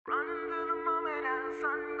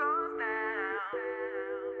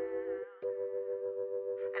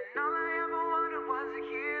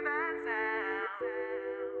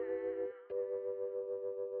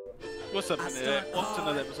What's up, Internet? Welcome to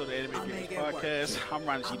another episode of Anime Gamers Podcast. I'm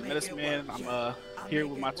Ryan G, the Medicine Man. I'm here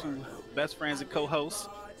with my two best friends and co-hosts.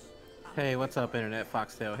 Hey, what's up, Internet?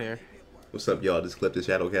 Foxtail here. What's up, y'all? This clip the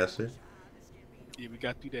Shadowcaster. Yeah, we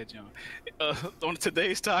got through that, John. On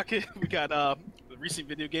today's topic, we got the recent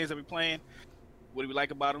video games that we're playing. What do we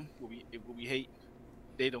like about them? What we hate?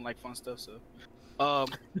 They don't like fun stuff, so.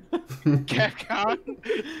 Capcom,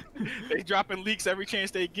 they dropping leaks every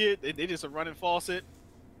chance they get. They just a running faucet.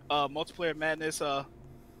 Multiplayer madness,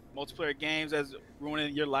 multiplayer games that's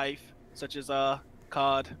ruining your life, such as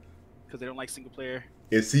COD, because they don't like single player.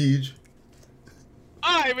 And Siege.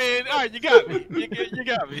 All right, man. All right, you got me. You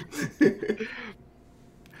got me.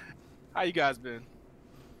 How you guys been?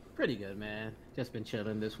 Pretty good, man. Just been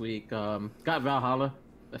chilling this week. Got Valhalla,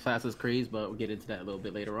 Assassin's Creed, but we'll get into that a little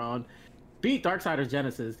bit later on. Beat Darksiders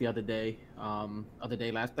Genesis the other day.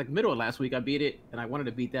 Middle of last week, I beat it, and I wanted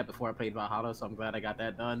to beat that before I played Valhalla, so I'm glad I got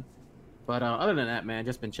that done. But other than that, man,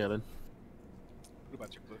 just been chilling. What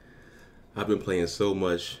about you, Cliff? I've been playing so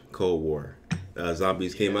much Cold War.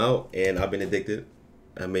 Zombies came out, and I've been addicted.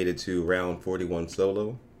 I made it to round 41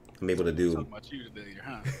 solo. I'm able to do... Talking about you today,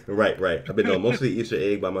 huh? Right. I've been doing mostly Easter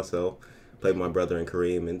egg by myself. Played with my brother and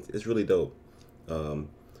Kareem, and it's really dope.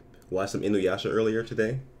 Watched some Inuyasha earlier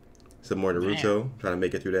today. Some more Naruto, trying to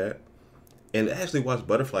make it through that. And I actually watched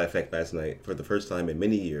Butterfly Effect last night for the first time in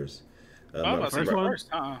many years. The first one?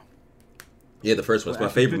 Yeah, the first one. It's my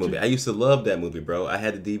favorite movie. I used to love that movie, bro. I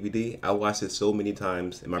had the DVD. I watched it so many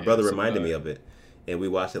times, and my brother reminded me of it. And we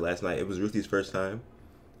watched it last night. It was Ruthie's first time.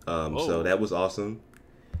 So that was awesome.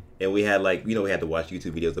 And we had we had to watch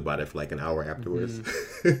YouTube videos about it for like an hour afterwards.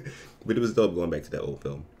 Mm-hmm. But it was dope going back to that old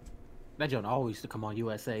film. That joint always used to come on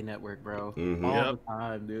USA Network, bro. Mm-hmm. All the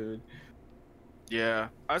time, dude. Yeah,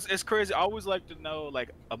 it's crazy. I always like to know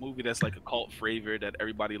like a movie that's like a cult favorite that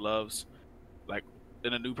everybody loves, like,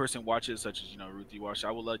 and a new person watches, such as Ruthie watch.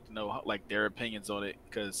 I would like to know like their opinions on it,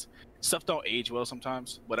 because stuff don't age well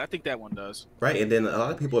sometimes, but I think that one does. Right, and then a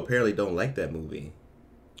lot of people apparently don't like that movie.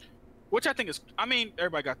 Which I think is,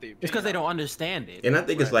 everybody got the opinion. It's because they don't understand it. And I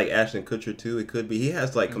think it's like Ashton Kutcher too. It could be. He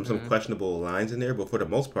has like some questionable lines in there, but for the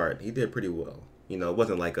most part, he did pretty well. It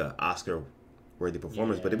wasn't like a Oscar-worthy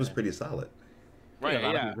performance, but it was pretty solid. Right, a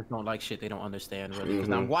lot of people don't like shit they don't understand, really.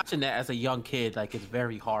 Because I'm watching that as a young kid, like, it's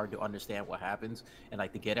very hard to understand what happens and,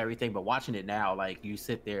 like, to get everything. But watching it now, like, you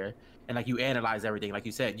sit there and, like, you analyze everything. Like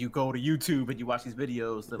you said, you go to YouTube and you watch these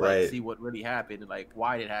videos to, like, see what really happened and, like,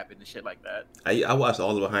 why it happened and shit like that. I watched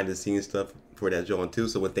all the behind-the-scenes stuff for that John, too.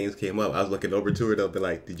 So when things came up, I was looking over to it. I'll be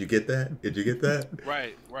like, did you get that? Did you get that?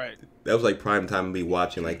 Right. That was, like, prime time of me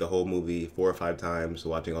watching, like, the whole movie 4 or 5 times,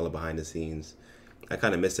 watching all the behind-the-scenes. I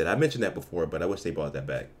kind of missed it. I mentioned that before, but I wish they brought that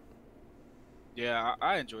back. Yeah,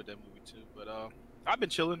 I enjoyed that movie too. But I've been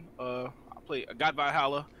chilling. I got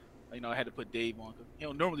Valhalla. I had to put Dave on. He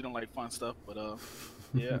normally don't like fun stuff, but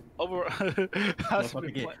yeah.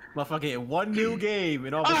 Motherfucker get one new game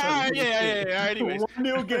and all of a sudden anyways. One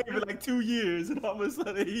new game in like 2 years and all of a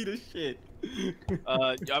sudden he the shit.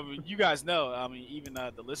 You guys know. Even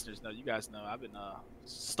the listeners know. You guys know. I've been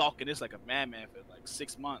stalking this like a madman for like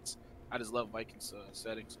 6 months. I just love Vikings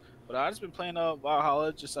settings. But I just been playing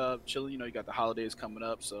Valhalla, just chilling. You got the holidays coming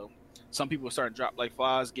up, so some people are starting to drop like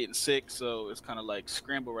flies, getting sick. So it's kind of like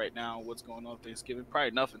scramble right now. What's going on Thanksgiving?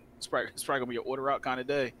 Probably nothing. It's probably gonna be an order out kind of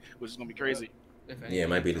day, which is gonna be crazy. Yeah, it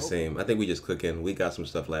might be the same. I think we just cooking. We got some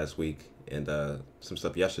stuff last week and some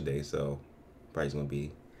stuff yesterday, so probably it's gonna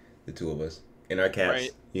be the two of us and our cats.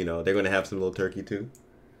 Right. They're gonna have some little turkey too.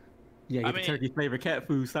 Yeah, get the turkey flavor cat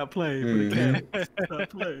food. Stop playing for the cat. Stop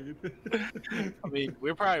playing.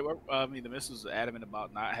 The missus was adamant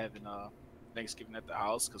about not having Thanksgiving at the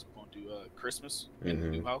house because we're going to do Christmas in the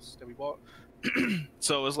new house that we bought.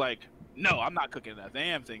 So it's like, no, I'm not cooking that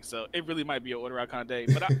damn thing. So it really might be an order out kind of day.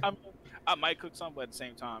 But I might cook some, but at the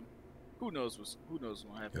same time, who knows what's going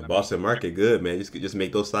to happen. Boston Market, good, man. Just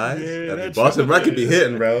make those sides. Yeah, Boston Market be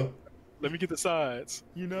hitting, bro. Let me get the sides.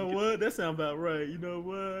 You know what? That sounds about right. You know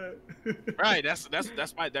what? Right.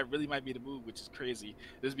 That really might be the move, which is crazy.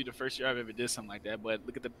 This would be the first year I've ever did something like that. But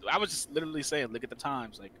I was just literally saying, look at the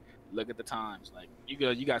times. Like, look at the times. Like,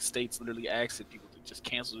 you got states literally asking people to just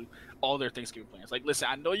cancel all their Thanksgiving plans. Like, listen,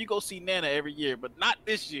 I know you go see Nana every year, but not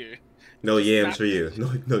this year. No yams for you.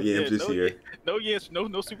 No yams this year. No yams.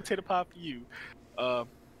 No sweet potato pie for you.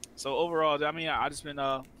 So overall, I just been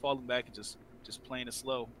falling back and just playing it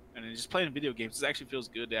slow. And then just playing video games, it actually feels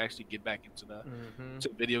good to actually get back into to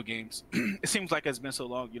video games. It seems like it's been so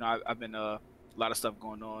long. I've been a lot of stuff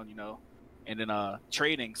going on, and then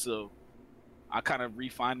trading. So I kind of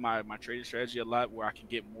refined my trading strategy a lot, where I can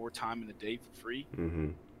get more time in the day for free.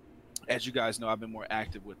 as you guys know, I've been more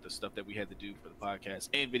active with the stuff that we had to do for the podcast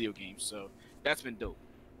and video games. So that's been dope.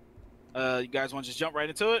 You guys want to just jump right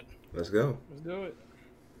into it? Let's go. Let's do it.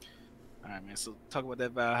 All right, man. So talk about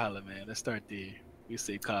that Valhalla, man. Let's start there. We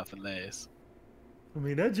save COD for last. I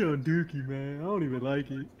mean, that John Dookie, man. I don't even like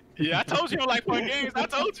it. Yeah, I told you I don't like fun games. I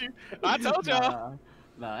told you. I told y'all.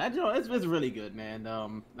 Nah, that Joe, it's really good, man.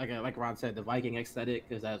 Like Ron said, the Viking aesthetic,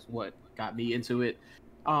 because that's what got me into it.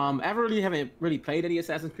 I haven't really played any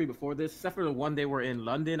Assassin's Creed before this, except for the one they were in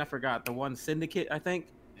London. I forgot the one Syndicate, I think.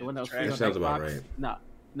 The one that was free on sounds Xbox. about right.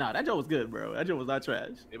 Nah, that Joe was good, bro. That Joe was not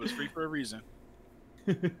trash. It was free for a reason.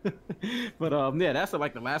 But yeah, that's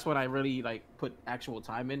like the last one I really like put actual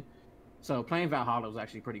time in. So playing Valhalla was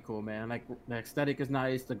actually pretty cool, man. Like the aesthetic is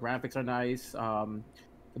nice, the graphics are nice.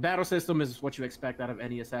 The battle system is what you expect out of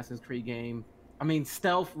any Assassin's Creed game. I mean,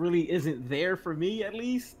 stealth really isn't there for me, at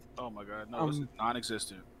least. Oh my god, no, it's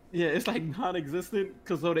non-existent. Yeah, it's like non-existent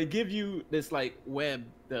because so they give you this like web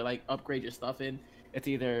to like upgrade your stuff in. It's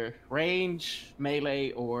either range,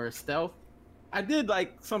 melee, or stealth. I did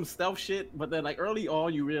like some stealth shit, but then like early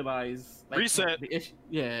on you realize like, reset.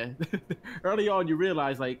 Early on you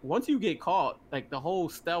realize like once you get caught, like the whole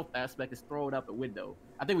stealth aspect is thrown out the window.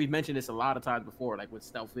 I think we've mentioned this a lot of times before, like with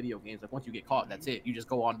stealth video games. Like once you get caught, that's it. You just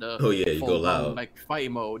go on the you go loud, like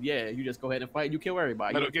fighting mode. Yeah, you just go ahead and fight. You kill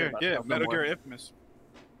everybody. Metal Gear, Metal Gear Infamous.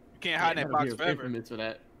 You can't hide in that box forever. Infamous for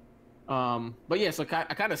that. But yeah, so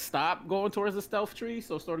I kind of stopped going towards the stealth tree,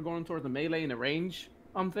 so started going towards the melee and the range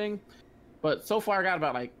thing. But so far, I got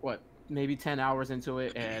about like maybe 10 hours into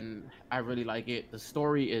it, and I really like it. The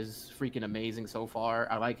story is freaking amazing so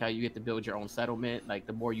far. I like how you get to build your own settlement. Like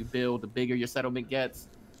the more you build, the bigger your settlement gets,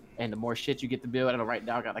 and the more shit you get to build. I know right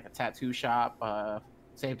now I got like a tattoo shop.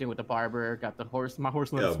 Same thing with the barber. Got the horse. My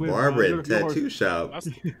horse knows how to swim. Barber and tattoo shop.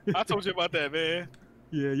 I told you about that, man.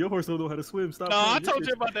 Yeah, your horse don't know how to swim. Stop. No, I told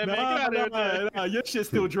you about that, man. Get out of here. Your shit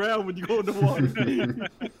still drown when you go in the water.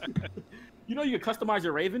 You know you can customize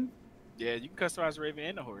your Raven. Yeah, you can customize the Raven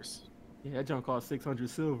and the horse. Yeah, that jump cost 600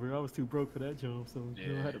 silver. I was too broke for that jump, so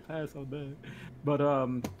yeah. I had to pass on that. But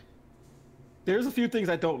there's a few things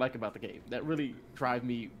I don't like about the game that really drive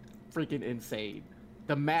me freaking insane.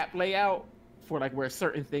 The map layout for like where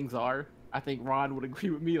certain things are. I think Ron would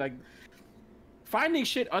agree with me. Like finding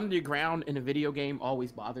shit underground in a video game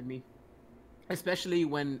always bothered me, especially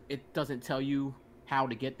when it doesn't tell you how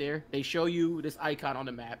to get there. They show you this icon on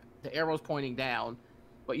the map, the arrow's pointing down,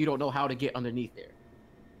 but you don't know how to get underneath there.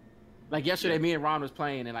 Like yesterday, me and Ron was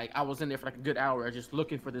playing, and like I was in there for like a good hour just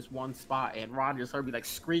looking for this one spot, and Ron just heard me like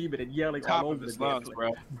screaming and yelling all over the lungs,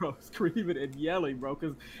 bro, screaming and yelling, bro,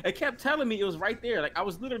 because it kept telling me it was right there. Like I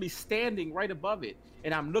was literally standing right above it,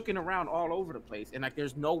 and I'm looking around all over the place, and like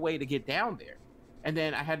there's no way to get down there. And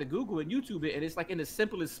then I had to Google and YouTube it, and it's like in the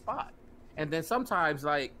simplest spot. And then sometimes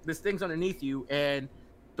like this thing's underneath you, and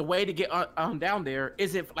the way to get down there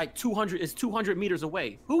isn't like 200 meters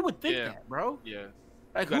away. Who would think that, bro? Yeah.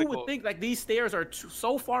 Like who would think like these stairs are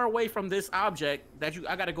so far away from this object that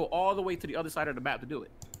I got to go all the way to the other side of the map to do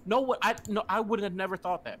it? I would have never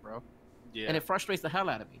thought that, bro. Yeah. And it frustrates the hell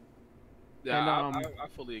out of me. Yeah, and, I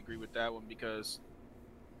fully agree with that one because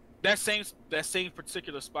that same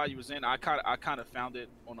particular spot you was in, I kind of found it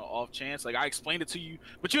on an off chance. Like I explained it to you,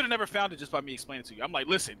 but you'd have never found it just by me explaining it to you. I'm like,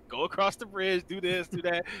 listen, go across the bridge, do this, do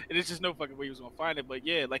that, and it's just no fucking way you was gonna find it. But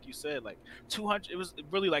yeah, like you said, like 200, it was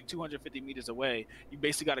really like 250 meters away. You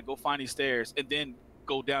basically got to go find these stairs and then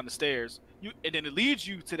go down the stairs. And then it leads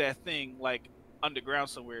you to that thing like underground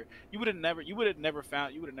somewhere. You would have never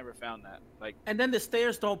found that. Like, and then the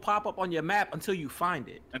stairs don't pop up on your map until you find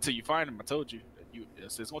it. Until you find them, I told you.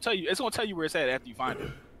 It's gonna tell you where it's at after you find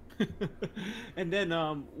it. And then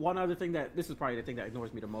one other thing this is probably the thing that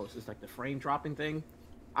ignores me the most is like the frame dropping thing.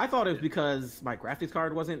 I thought it was because my graphics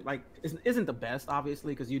card isn't the best,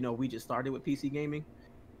 obviously, because we just started with PC gaming.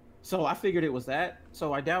 So I figured it was that.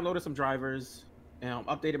 So I downloaded some drivers,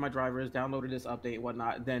 updated my drivers, downloaded this update and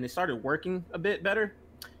whatnot. Then it started working a bit better.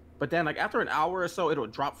 But then like after an hour or so, it'll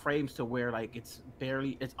drop frames to where like it's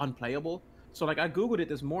unplayable. So like I Googled it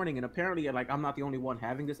this morning, and apparently like I'm not the only one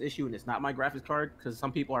having this issue, and it's not my graphics card, because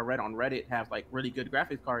some people I read on Reddit have like really good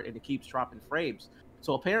graphics card and it keeps dropping frames.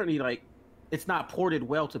 So apparently like it's not ported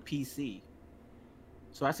well to PC.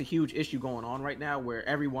 So that's a huge issue going on right now, where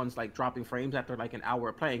everyone's like dropping frames after like an hour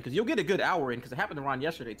of playing, because you'll get a good hour in, because it happened to Ron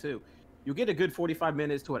yesterday too. You'll get a good 45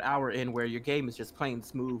 minutes to an hour in where your game is just playing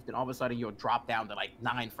smooth, and all of a sudden you'll drop down to like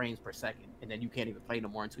 9 frames per second, and then you can't even play no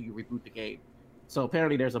more until you reboot the game. So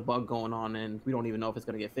apparently there's a bug going on, and we don't even know if it's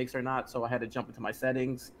going to get fixed or not. So I had to jump into my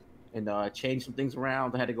settings and change some things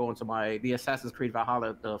around. I had to go into the Assassin's Creed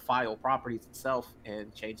Valhalla, the file properties itself,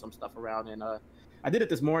 and change some stuff around. And I did it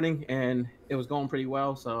this morning and it was going pretty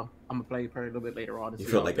well. So I'm gonna play probably a little bit later on. You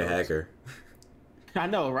feel like a hacker. I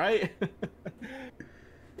know, right?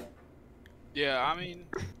 Yeah, I mean,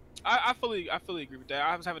 I fully agree with that.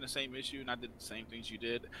 I was having the same issue, and I did the same things you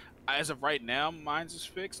did. As of right now, mine's is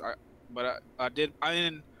fixed. I did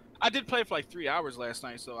play for like 3 hours last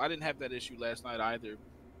night, so I didn't have that issue last night either.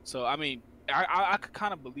 So I mean, I could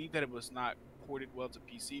kind of believe that it was not ported well to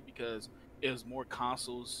PC because it was more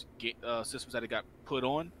systems that it got put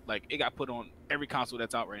on. Like it got put on every console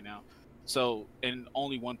that's out right now. So and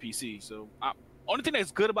only one PC. So only thing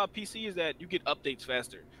that's good about PC is that you get updates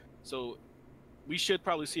faster. So we should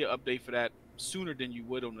probably see an update for that sooner than you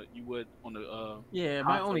would on the Yeah,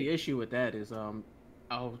 my only issue with that is I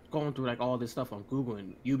was going through like all this stuff on Google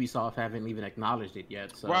and Ubisoft haven't even acknowledged it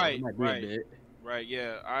yet. So right, it might be a bit. Right,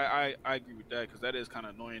 yeah, I agree with that because that is kind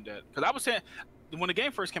of annoying. Because I was saying when the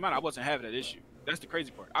game first came out, I wasn't having that issue. That's the crazy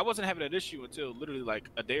part. I wasn't having that issue until literally like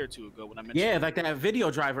a day or two ago when I mentioned. Yeah, like that video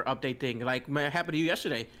driver update thing. Like it happened to you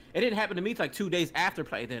yesterday. It didn't happen to me till like 2 days after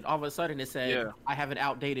play. Then all of a sudden it said, I have an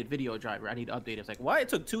outdated video driver. I need to update it. It's like, what? It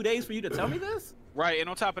took 2 days for you to tell me this? Right, and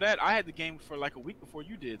on top of that, I had the game for like a week before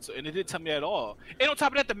you did, so and it didn't tell me at all. And on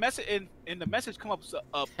top of that, the message in the message come up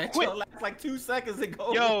quick. Lasts like 2 seconds and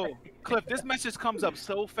go. Yo, Cliff, this message comes up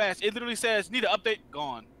so fast. It literally says, "Need an update."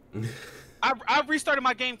 Gone. I restarted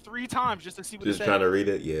my game 3 times just to see what it said. Just trying to read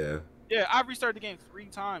it, yeah. Yeah, I restarted the game 3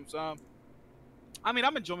 times. I mean,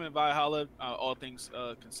 I'm enjoying Valhalla, all things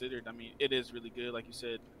considered. I mean, it is really good, like you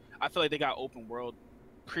said. I feel like they got open world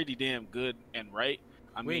pretty damn good and right.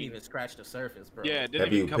 We ain't even scratched the surface, bro. Yeah.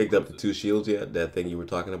 Have you picked up the 2 shields yet? That thing you were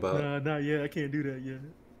talking about? Nah, not yet. I can't do that yet.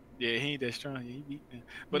 Yeah, he ain't that strong. Yeah, he beat me.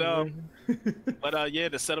 But yeah,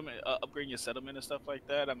 the settlement, upgrading your settlement and stuff like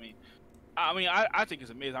that. I mean, I think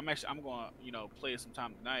it's amazing. I'm going to play it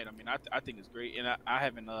sometime tonight. I mean, I think it's great, and I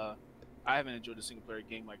haven't enjoyed a single player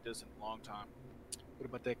game like this in a long time. What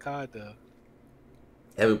about that COD though?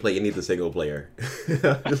 Haven't played any of the single player.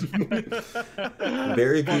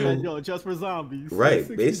 Very few. Yo, just for zombies. Right,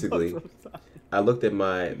 basically. I looked at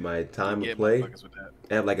my time of play.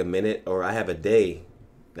 I have like a minute, or I have a day,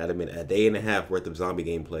 not a minute, a day and a half worth of zombie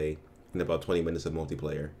gameplay, and about 20 minutes of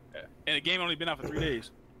multiplayer. Yeah. And the game only been out for 3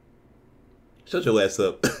 days. Shut your ass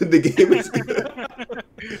up. The game is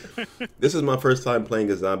good. This is my first time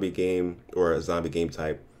playing a zombie game or a zombie game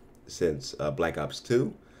type since Black Ops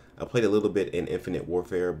 2. I played a little bit in Infinite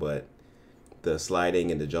Warfare, but the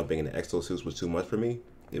sliding and the jumping and the exosuits was too much for me.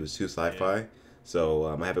 It was too sci-fi. Yeah. So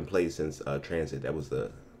I haven't played since Transit.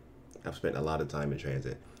 I've spent a lot of time in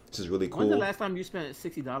Transit. This is really cool. When's the last time you spent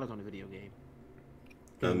 $60 on a video game?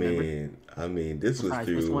 I mean, this was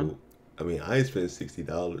through. I mean, I spent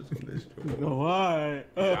 $60 on this. Why?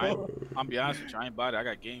 I'm be honest with you, I ain't bought it. I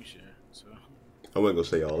got game share, so. I wasn't gonna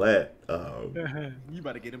say all that. You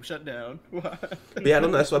about to get him shut down. But yeah, I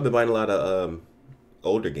don't know. That's why I've been buying a lot of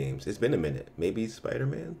older games. It's been a minute. Maybe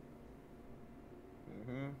Spider-Man.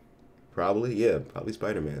 Probably, yeah, probably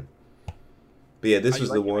Spider-Man. But yeah, this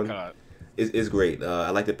was the one. It's great. I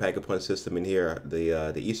like the pack-a-punch system in here.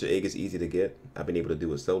 The Easter egg is easy to get. I've been able to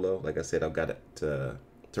do it solo. Like I said, I've got it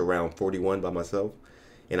to round 41 by myself,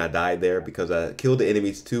 and I died there because I killed the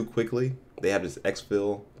enemies too quickly. They have this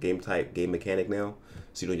exfil game mechanic now,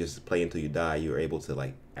 so you don't just play until you die. You're able to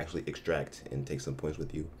like actually extract and take some points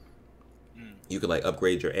with you. You can like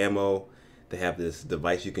upgrade your ammo. They have this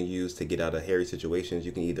device you can use to get out of hairy situations.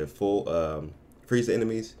 You can either full freeze the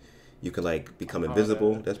enemies. You can like become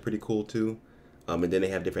invisible. That's pretty cool too. And then they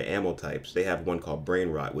have different ammo types. They have one called Brain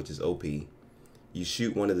Rot, which is OP. You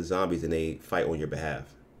shoot one of the zombies and they fight on your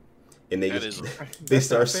behalf. And they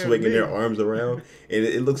start swinging their arms around, and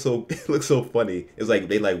it looks so funny. It's like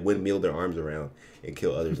they like windmill their arms around and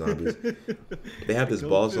kill other zombies. They have this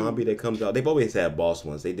boss zombie that comes out. They've always had boss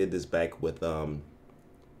ones. They did this back with I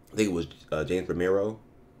think it was James Romero,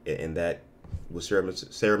 and that was Sarah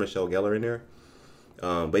Michelle Gellar in there.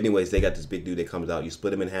 But anyways, they got this big dude that comes out. You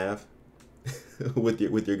split him in half with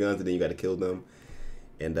your guns, and then you got to kill them.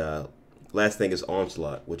 And last thing is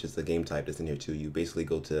Onslaught, which is the game type that's in here too. You basically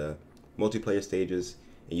go to multiplayer stages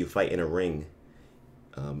and you fight in a ring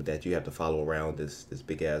that you have to follow around this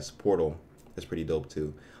big ass portal. That's pretty dope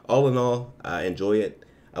too. All in all, I enjoy it.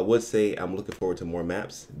 I would say I'm looking forward to more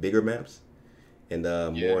maps, bigger maps, and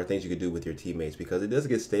more things you can do with your teammates, because it does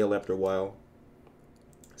get stale after a while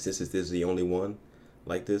since this is the only one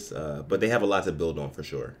like this. But they have a lot to build on for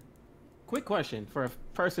sure. Quick question for a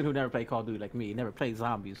person who never played Call of Duty like me, never played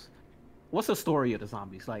zombies. What's the story of the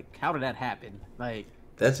zombies? Like, how did that happen? Like,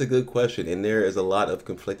 that's a good question, and there is a lot of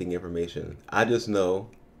conflicting information. I just know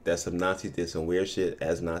that some Nazis did some weird shit,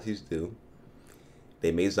 as Nazis do.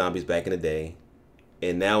 They made zombies back in the day,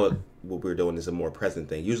 And now what we're doing is a more present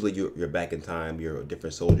thing. Usually you're back in time. You're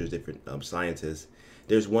different soldiers, different scientists.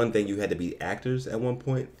 There's one thing you had to be actors at one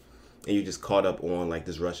point, and you just caught up on like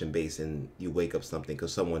this Russian base, and you wake up something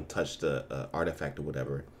because someone touched a artifact or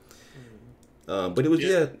whatever. But it was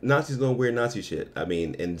Nazis doing weird Nazi shit. I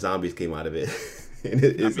mean, and zombies came out of it, and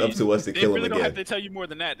it's up to us to kill them again. They really don't have to tell you more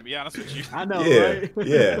than that, to be honest with you. I know, yeah, right?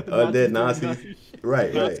 Yeah, undead Nazis.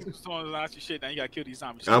 Right. Nazi shit. Now you gotta kill these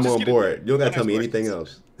zombies. I'm on board. You don't gotta tell me anything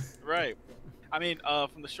else. Right. I mean,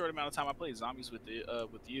 from the short amount of time I played zombies with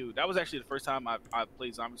you, that was actually the first time I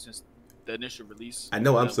played zombies since the initial release. I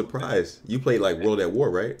know. I'm surprised. You played like World at War,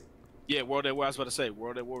 right? Yeah, World at War. I was about to say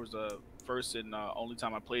World at War was the first and only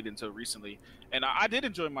time I played it until recently, and I did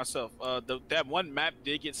enjoy myself. That one map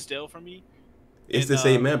did get stale for me. It's the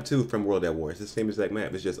same map too from World at War. It's the same exact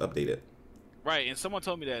map. It's just updated. Right, and someone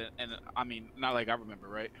told me that, and I mean, not like I remember,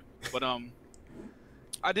 right? But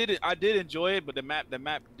I did enjoy it, but the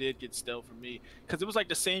map did get stale for me because it was like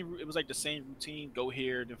the same routine. Go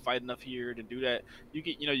here, then fight enough here, then do that.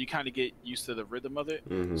 You kind of get used to the rhythm of it.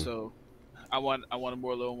 Mm-hmm. So I want a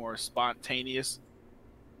little more spontaneous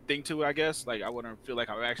thing to it, I guess. Like I want to feel like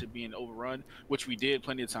I'm actually being overrun, which we did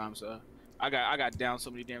plenty of times. I got down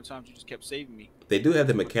so many damn times. You just kept saving me. They do have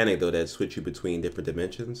the mechanic though that switch you between different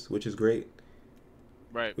dimensions, which is great.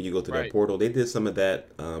 Right. When you go through that portal, they did some of that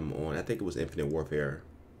on I think it was Infinite Warfare.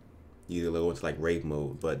 You either go into like raid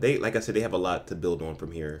mode, but they, like I said, they have a lot to build on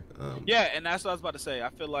from here. Yeah, and that's what I was about to say. I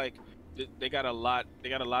feel like they got a lot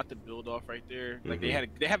to build off right there. Like they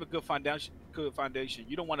have a good foundation.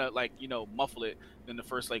 You don't want to muffle it in the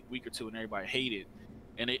first like week or two and everybody hate it.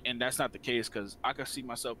 And that's not the case because I could see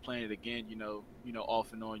myself playing it again.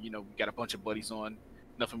 Off and on. We got a bunch of buddies on.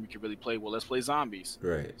 Nothing we can really play. Well, let's play zombies.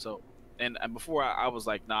 Right. So. And before I was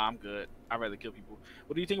like, nah, I'm good. I'd rather kill people.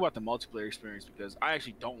 What do you think about the multiplayer experience? Because I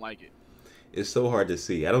actually don't like it. It's so hard to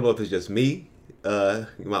see. I don't know if it's just me,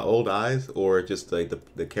 my old eyes, or just like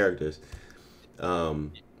the characters.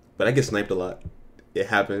 But I get sniped a lot. It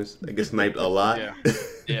happens. I get sniped a lot.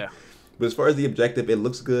 Yeah. But as far as the objective, it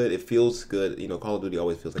looks good. It feels good. Call of Duty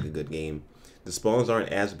always feels like a good game. The spawns aren't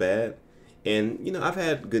as bad. And, I've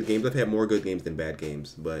had good games. I've had more good games than bad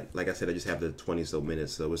games. But like I said, I just have the 20-so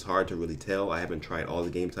minutes. So it's hard to really tell. I haven't tried all the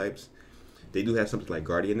game types. They do have something like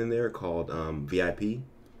Guardian in there called VIP,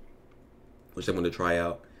 which I'm going to try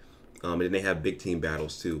out. And then they have big team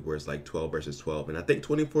battles, too, where it's like 12 versus 12. And I think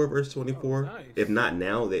 24 versus 24. Oh, nice. If not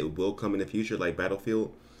now, they will come in the future, like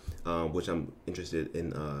Battlefield, which I'm interested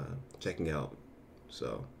in checking out.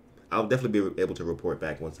 So I'll definitely be able to report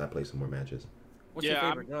back once I play some more matches. What's your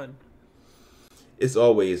favorite gun? It's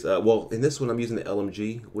always in this one I'm using the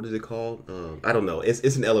LMG. What is it called? I don't know. It's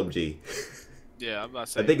an LMG. Yeah, I'm about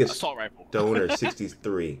to say. I think it's assault rifle. Stoner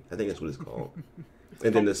 63. I think that's what it's called.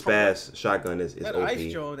 And then the Spaz shotgun is that OP.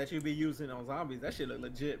 ice drone that you be using on zombies, that shit look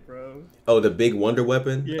legit, bro. Oh, the big wonder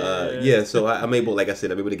weapon. Yeah. So I'm able, like I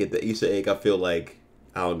said, I'm able to get the Easter egg. I feel like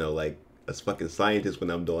like a fucking scientist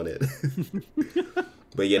when I'm doing it.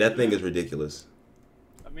 But yeah, that thing is ridiculous.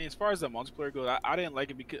 I mean, as far as the multiplayer goes, I didn't like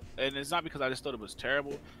it because, and it's not because I just thought it was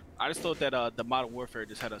terrible. I just thought that the Modern Warfare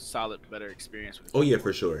just had a solid, better experience with it. Oh yeah,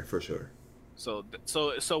 for sure. So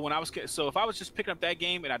when if I was just picking up that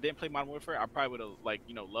game and I didn't play Modern Warfare, I probably would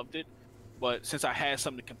have loved it. But since I had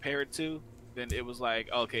something to compare it to, then it was like,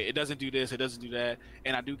 okay, it doesn't do this, it doesn't do that,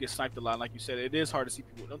 and I do get sniped a lot. Like you said, it is hard to see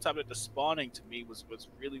people. On top of it, the spawning to me was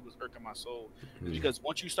really irking my soul because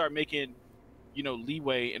once you start making,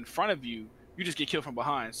 leeway in front of you. You just get killed from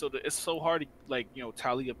behind, so it's so hard to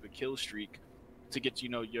tally up a kill streak to get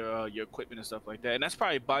your equipment and stuff like that. And that's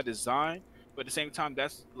probably by design, but at the same time,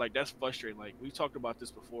 that's frustrating. Like we talked about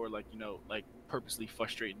this before, purposely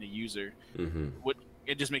frustrating the user.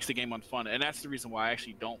 It just makes the game unfun, and that's the reason why I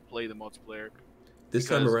actually don't play the multiplayer. This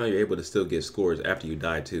time around, you're able to still get scores after you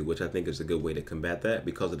die too, which I think is a good way to combat that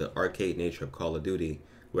because of the arcade nature of Call of Duty.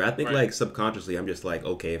 Where I think subconsciously, I'm just like,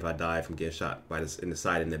 okay, if I die from getting shot in the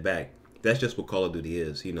side and the back. That's just what Call of Duty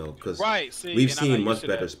is, because we've seen much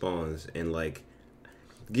better spawns, and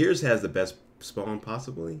Gears has the best spawn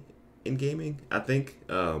possibly in gaming, I think,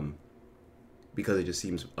 because it just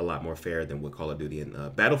seems a lot more fair than what Call of Duty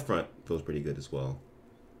and Battlefront feels pretty good as well.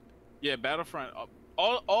 Yeah, Battlefront,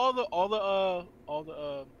 all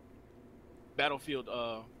the Battlefield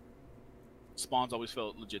spawns always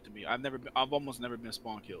felt legit to me. I've almost never been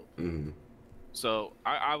spawn killed, so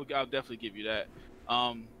I'll definitely give you that.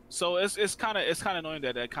 So it's kind of annoying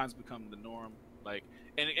that kind of become the norm.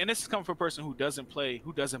 And this is coming from a person who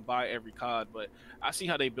doesn't buy every COD, but I see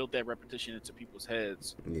how they built that repetition into people's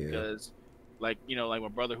heads. Yeah. Because like like my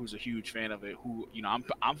brother who's a huge fan of it, who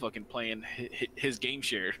I'm fucking playing his game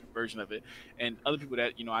share version of it, and other people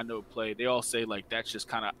that I know play, they all say like that's just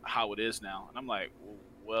kind of how it is now, and I'm like,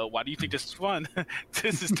 well, why do you think this is fun?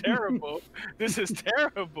 This is terrible. This is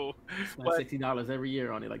terrible. Spend $60 every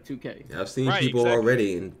year on it, like 2K. I've seen people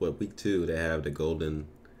already in week 2 that have the golden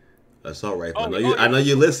assault rifle. Oh, I know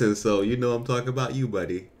you listen, so you know I'm talking about you,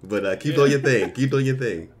 buddy. But keep doing your thing. Keep doing your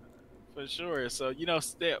thing. For sure. So I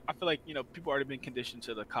feel like people already been conditioned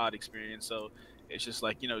to the COD experience, so it's just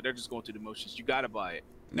like they're just going through the motions. You gotta buy it.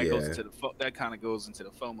 That goes into that kind of goes into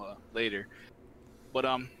the FOMO later. But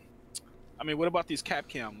I mean, what about these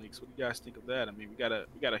Capcom leaks? What do you guys think of that? I mean, we got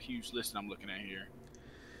a huge list that I'm looking at here.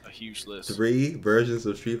 A huge list. 3 versions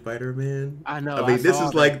of Street Fighter, man. I know. I mean, this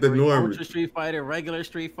is like the norm. Ultra Street Fighter, regular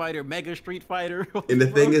Street Fighter, Mega Street Fighter. And the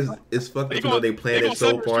thing is, it's fucked up. They planned it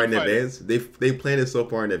so far in advance. They planned it so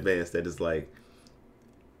far in advance that it's like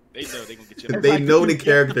they know they're gonna get you. They know the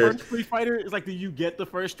character. Street Fighter is like, do you get the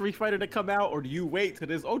first Street Fighter to come out, or do you wait till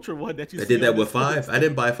this Ultra one that you? I did that with 5. I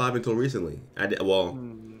didn't buy 5 until recently. I did well,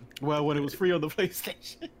 when it was free on the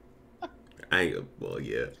PlayStation.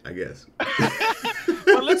 Yeah, I guess.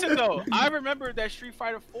 But listen though, I remember that Street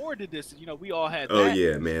Fighter 4 did this. We all had that. Oh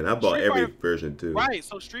yeah, man. I bought every version too. Right,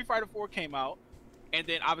 so Street Fighter 4 came out, and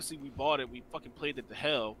then obviously we bought it. We fucking played it to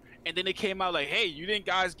hell. And then it came out like, hey, you didn't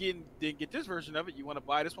get this version of it. You want to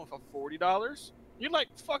buy this one for $40? You're like,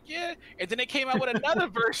 fuck yeah. And then they came out with another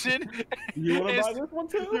version. You want to buy this one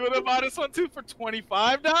too? You want to buy this one too for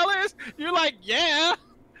 $25? You're like, yeah.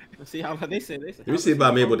 Let's see how they say. Let me see if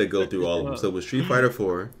I'm able to go through all of them. So with Street Fighter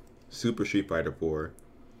 4, Super Street Fighter 4,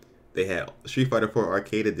 they had Street Fighter 4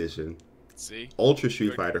 Arcade Edition. See? Ultra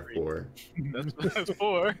Street Fighter 4. That's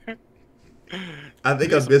 4. I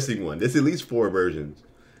think I'm missing one. There's at least 4 versions.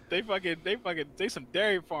 They some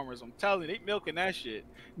dairy farmers. I'm telling you, they milking that shit.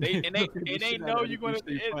 They know you're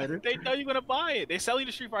gonna buy it. They sell you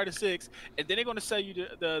the Street Fighter 6, and then they're gonna sell you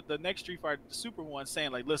the next Street Fighter, the Super one,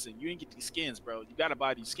 saying like, listen, you ain't get these skins, bro. You gotta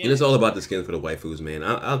buy these skins. And it's all about the skins for the waifus, man.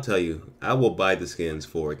 I'll tell you, I will buy the skins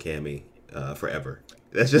for Cammy forever.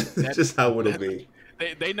 That's just how it'll be.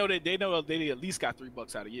 They know they at least got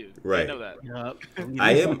 $3 out of you. Right. They know that. Yep.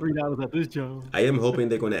 I am $3 at this job. I am hoping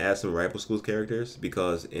they're going to add some rival schools characters,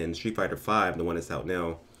 because in Street Fighter 5, the one that's out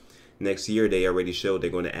now, next year they already showed they're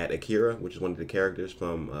going to add Akira, which is one of the characters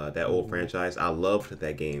from that old franchise. I loved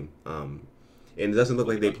that game. And it doesn't look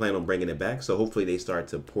like they plan on bringing it back, so hopefully they start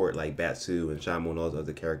to port like Batsu and Shamu and all those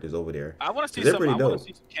other characters over there. I want to see some. I want to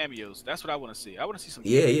see some cameos. That's what I want to see. I want to see some.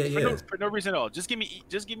 Cameos for no reason at all. Just give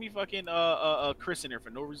me fucking Chris in there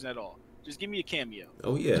for no reason at all. Just give me a cameo.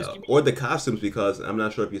 Oh yeah, or the costumes, because I'm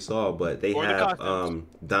not sure if you saw, but they have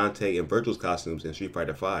Dante and Virgil's costumes in Street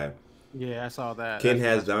Fighter 5. Yeah, I saw that. Ken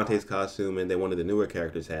has Dante's costume, and then one of the newer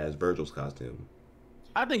characters has Virgil's costume.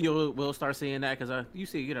 I think we'll start seeing that, because you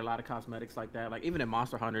get a lot of cosmetics like that. Like even in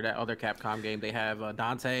Monster Hunter, that other Capcom game, they have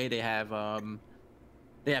Dante, they have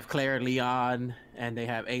Claire, Leon, and they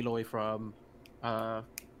have Aloy from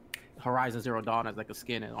Horizon Zero Dawn as like a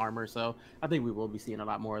skin and armor. So I think we will be seeing a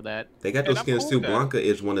lot more of that. They got those skins too. Blanca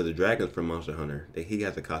is one of the dragons from Monster Hunter. He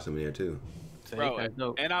has a costume in there too. Bro,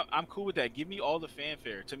 and I'm cool with that. Give me all the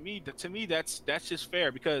fanfare. To me, that's just fair,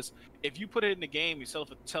 because if you put it in the game, you sell it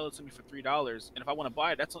to me for $3, and if I want to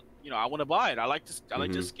buy it, that's I want to buy it. I like this. I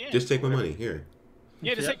like this skin. Just take my money here.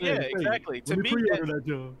 Yeah, exactly. To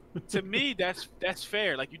me, that's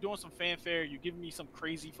fair. Like, you're doing some fanfare. You're giving me some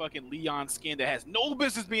crazy fucking Leon skin that has no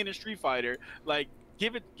business being in Street Fighter. Like,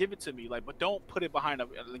 give it to me. Like, but don't put it behind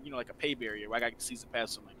like a pay barrier where I got season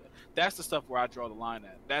pass or something like that. That's the stuff where I draw the line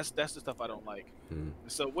at. That's the stuff I don't like.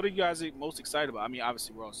 So what are you guys most excited about? I mean,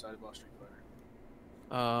 obviously we're all excited about Street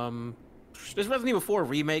Fighter. This Resident Evil 4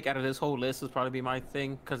 remake out of this whole list would probably be my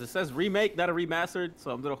thing, because it says remake, not a remastered,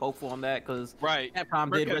 so I'm a little hopeful on that, because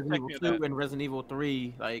Capcom did Resident Evil 2 and Resident Evil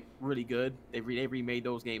 3 like really good. They remade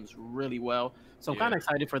those games really well, so I'm kind of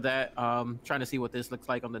excited for that. Trying to see what this looks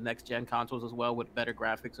like on the next gen consoles as well, with better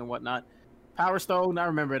graphics and whatnot. Power Stone, I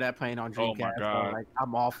remember that playing on Dreamcast. Oh my God. So, like,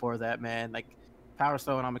 I'm all for that, man. Like, Power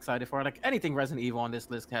Stone, I'm excited for. Like, anything Resident Evil on this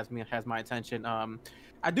list has my attention.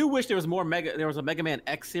 I do wish there was a Mega Man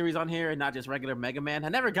X series on here and not just regular Mega Man. I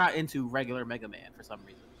never got into regular Mega Man for some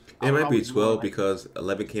reason. It might be 12 because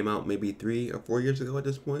 11 came out maybe 3 or 4 years ago at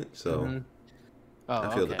this point. So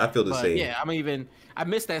I feel the same. Yeah, I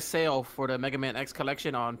missed that sale for the Mega Man X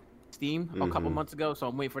collection on Steam a couple months ago, so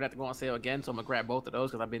I'm waiting for that to go on sale again. So I'm gonna grab both of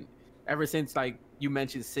those, because I've been ever since like you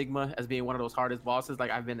mentioned Sigma as being one of those hardest bosses.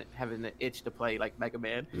 Like, I've been having the itch to play like Mega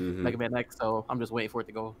Man X. So I'm just waiting for it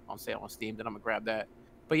to go on sale on Steam. Then I'm gonna grab that.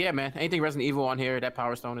 But yeah, man, anything Resident Evil on here, that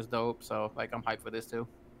Power Stone is dope. So like, I'm hyped for this too.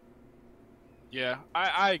 Yeah,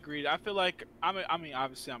 I agree. I feel like I mean,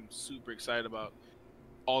 obviously, I'm super excited about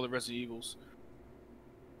all the Resident Evils.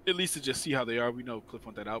 At least to just see how they are. We know Cliff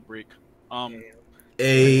wants that Outbreak.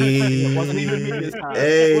 It wasn't even me this Hey, time.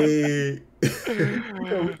 hey.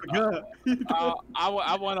 We forgot.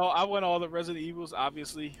 I want all the Resident Evils,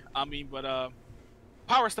 obviously. I mean, but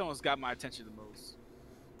Power Stone's got my attention the most.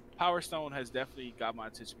 Power Stone has definitely got my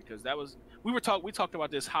attention because that was we talked about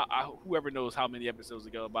this. Whoever knows how many episodes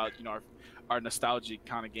ago about our nostalgic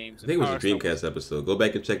kind of games. I think it was a Dreamcast episode. Go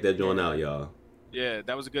back and check that joint out, y'all. Yeah,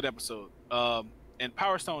 that was a good episode. And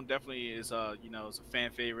Power Stone definitely is is a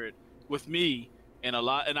fan favorite with me and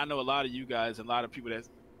I know a lot of you guys and a lot of people that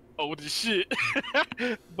with the shit.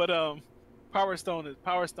 But Power Stone has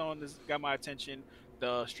got my attention.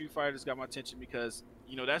 The Street Fighter's got my attention because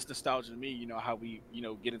that's nostalgia to me. How we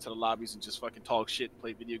get into the lobbies and just fucking talk shit,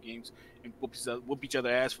 play video games, and whoop each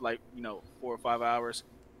other ass for like 4 or 5 hours.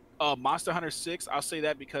 Monster Hunter 6, I'll say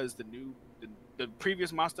that because the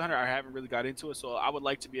previous Monster Hunter I haven't really got into it, so I would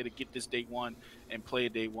like to be able to get this day one and play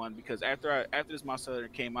it day one because after this Monster Hunter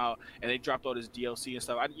came out and they dropped all this DLC and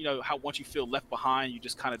stuff, how once you feel left behind, you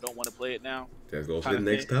just kind of don't want to play it now. Let's go to the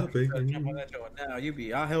next topic. Now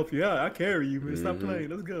I'll help you out. I'll carry you, man. Stop playing.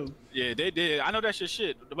 Let's go. Yeah, they did. I know that's your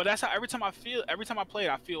shit, but that's how every time I play it,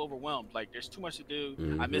 I feel overwhelmed. Like there's too much to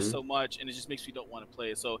do. I miss so much, and it just makes me don't want to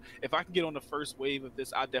play it. So if I can get on the first wave of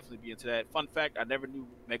this, I'd definitely be into that. Fun fact: I never knew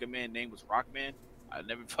Mega Man's name was Rockman. I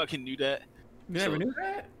never fucking knew that. You never knew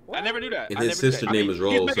that? What? I never knew that. And his sister name is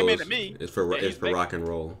Roll, so it's for rock and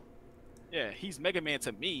roll. Yeah, he's Mega Man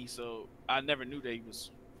to me, so I never knew that he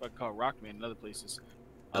was fucking called Rockman in other places.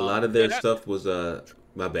 A lot of their stuff was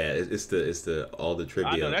my bad. It's the all the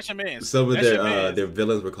trivia. I know that's your man. Some of their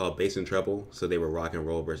villains were called Bass and Treble, so they were rock and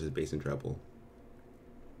roll versus Bass and Treble.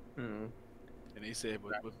 And they said,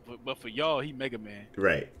 but for y'all, he Mega Man.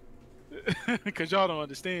 Right. Because y'all don't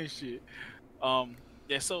understand shit.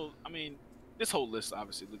 Yeah, so I mean, this whole list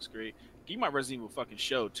obviously looks great. Give my Resident Evil fucking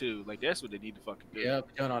show too. Like that's what they need to fucking do. Yeah,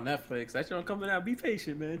 put on Netflix. That shit coming out. Be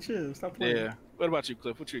patient, man. Chill. Stop playing. Yeah. What about you,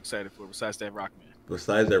 Cliff? What you excited for besides that Rockman?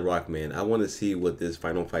 Besides that Rockman, I want to see what this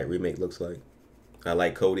Final Fight remake looks like. I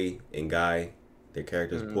like Cody and Guy, their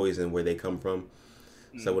characters, Poison, where they come from.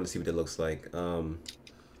 So I want to see what it looks like.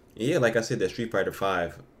 Yeah, like I said, that Street Fighter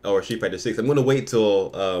 5 or Street Fighter 6. I'm gonna wait till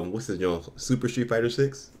what's this, Super Street Fighter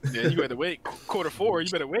 6. Yeah, you better wait. Q4,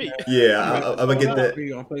 you better wait. Yeah, I'm gonna get that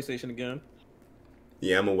on PlayStation again.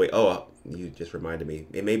 Yeah, I'm gonna wait. Oh, you just reminded me.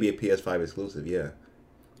 It may be a PS5 exclusive. Yeah,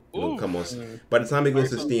 it'll come on. By the time it goes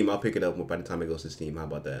to Steam, I'll pick it up. By the time it goes to Steam, how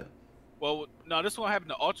about that? Well, no, this won't happen.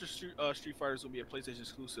 The Ultra Street Fighters will be a PlayStation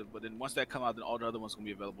exclusive, but then once that come out, then all the other ones will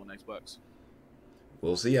be available on Xbox.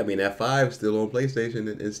 We'll see. I mean, that 5 still on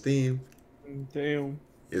PlayStation and Steam. Damn.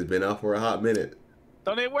 It's been out for a hot minute.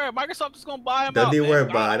 Don't even worry. Microsoft is gonna buy them. Don't out, even man. worry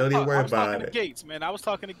about it. Don't even worry I was about talking it. to Gates, man. I was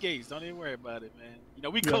talking to Gates. Don't even worry about it,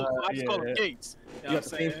 man. We call I just call them Gates. You know got the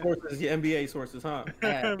same sources, your NBA sources, huh?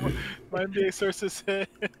 My NBA sources said.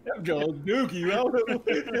 Joe Dookie, bro.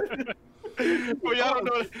 For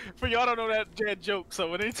y'all don't know that joke. So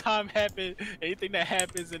when anything that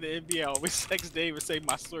happens in the NBA, I always text Dave and say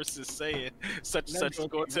my sources saying such and such is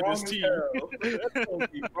going to this team. That's gonna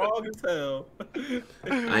be wrong as hell.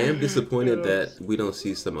 I am disappointed that we don't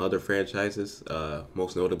see some other franchises,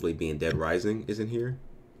 most notably being Dead Rising, isn't here.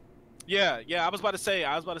 Yeah. I was about to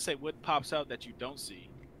say what pops out that you don't see.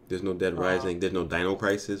 There's no Dead Rising. There's no Dino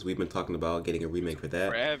Crisis. We've been talking about getting a remake for that.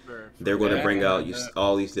 Forever. They're going to bring out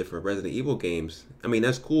all these different Resident Evil games. I mean,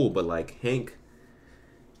 that's cool, but like Hank,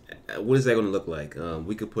 what is that going to look like?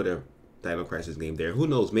 We could put a Dino Crisis game there. Who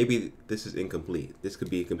knows? Maybe this is incomplete. This could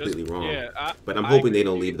be completely wrong. Yeah, but I'm hoping they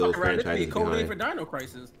don't leave those franchises behind. For Dino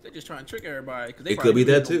Crisis, they're just trying to trick everybody. It could be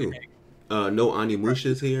that too. No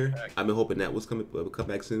Onimusha's here. I've been hoping that will come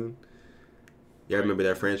back soon. Y'all remember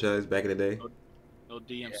that franchise back in the day? No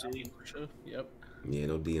DMC for sure. Yep. Yeah,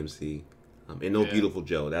 no DMC, and no Beautiful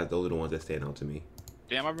Joe. Those are the ones that stand out to me.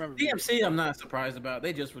 Damn, I remember DMC. I'm not surprised about.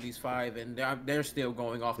 They just released 5, and they're still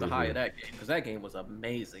going off the high of that game because that game was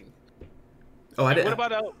amazing. Oh, I did.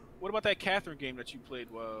 What about that Catherine game that you played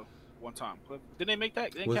one time? Didn't they make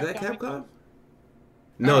that? Was that Capcom?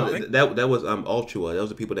 No, that was Ultra. That was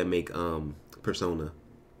the people that make Persona.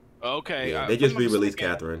 Okay. Yeah, they just re-released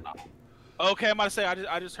Catherine. Okay, I'm about to say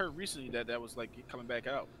I just heard recently that was like coming back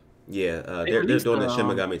out. Yeah, they're doing the Shin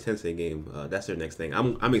Megami Tensei game. That's their next thing.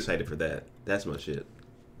 I'm excited for that. That's my shit.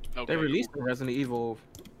 Okay. They released the Resident Evil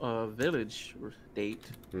Village date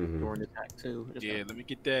during the attack too. Yeah, let me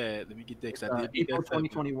get that. Cause I did April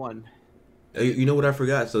 2021. You know what I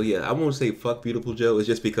forgot? So yeah, I won't say fuck Beautiful Joe. It's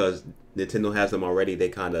just because Nintendo has them already. They're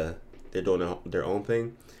doing their own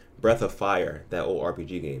thing. Breath of Fire, that old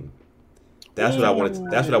RPG game. That's what I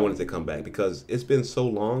wanted. That's what I wanted to come back because it's been so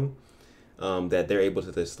long that they're able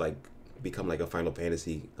to just like become like a Final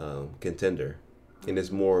Fantasy contender, and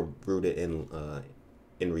it's more rooted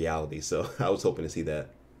in reality. So I was hoping to see that.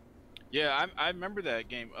 Yeah, I remember that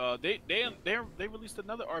game. They released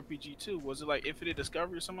another RPG too. Was it like Infinite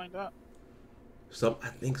Discovery or something like that? I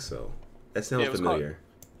think so. That sounds familiar.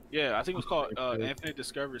 Yeah, I think it was called Infinite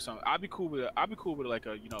Discovery or something. I'd be cool with it. I'd be cool with like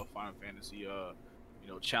a Final Fantasy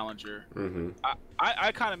challenger. Mm-hmm.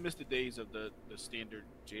 I kind of miss the days of the standard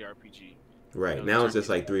JRPG. Right, now it's just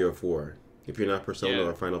like 3 or 4. If you're not Persona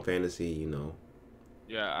or Final Fantasy,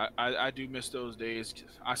 Yeah, I do miss those days.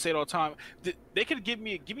 I say it all the time. They could give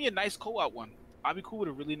me a nice co-op one. I'd be cool with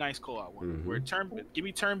a really nice co-op one. Mm-hmm. Where give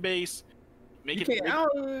me turn-based. I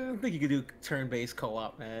don't think you could do turn-based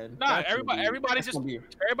co-op, man. Nah, everybody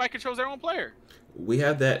controls their own player. We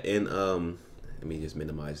have that in let me just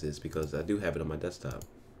minimize this because I do have it on my desktop.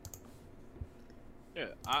 Yeah,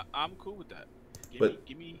 I'm cool with that. Give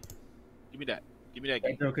me that. Give me that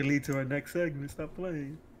game. That could lead to our next segment. Stop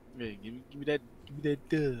playing. Yeah, give me that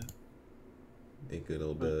dub. A good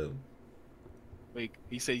old dub. Wait,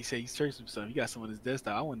 he said he's searching for something. He got some on his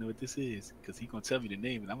desktop. I want to know what this is because he's gonna tell me the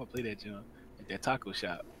name and I'm gonna play that junk at that taco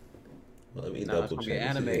shop. Well, let me double check.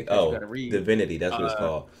 Anime, oh, Divinity. That's what it's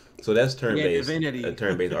called. So that's turn-based. A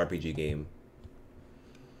turn-based RPG game.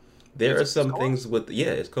 There are some things with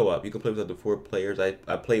it's co-op. You can play with up to 4 players. I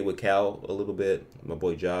played with Cal a little bit. My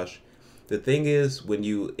boy Josh. The thing is, when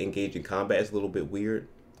you engage in combat, it's a little bit weird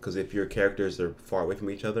because if your characters are far away from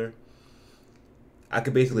each other, I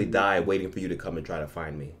could basically die waiting for you to come and try to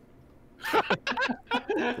find me.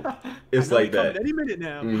 It's like that. Any minute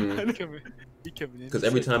now. Because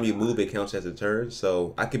every time you move, it counts as a turn.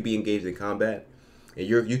 So I could be engaged in combat, and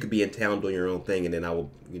you could be in town doing your own thing, and then I will,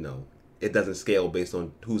 it doesn't scale based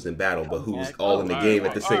on who's in battle, but who's all in the game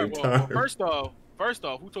at the same time. Well, first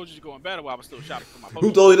off, who told you to go in battle while I was still shopping for my potions?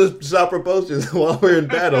 Who told you to shop for potions while we're in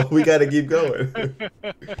battle? We got to keep going.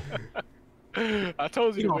 I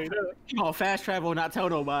told you to wait up. You gonna fast travel and not tell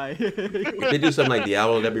nobody. If they do something like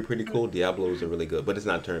Diablo, that'd be pretty cool. Diablos are really good, but it's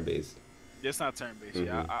not turn-based. It's not turn-based. Mm-hmm.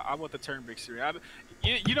 Yeah, I want the turn-based experience.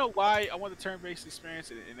 You know why I want the turn-based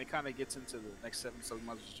experience, and it kind of gets into the next 7, so we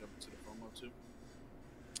might as well jump into the promo too.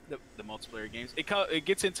 The multiplayer games. It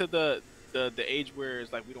gets into the age where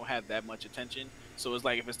it's like we don't have that much attention. So it's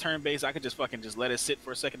like if it's turn-based, I could just let it sit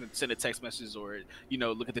for a second and send a text message or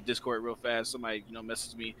look at the Discord real fast. Somebody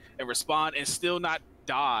message me and respond and still not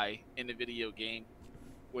die in the video game.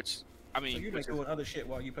 Which I mean, so you're like doing other shit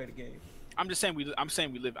while you play the game. I'm just saying we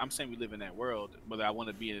live in that world, whether I want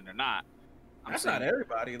to be in it or not. That's not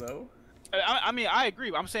everybody though. I mean, I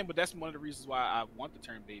agree. I'm saying, but that's one of the reasons why I want the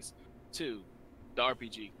turn-based too. The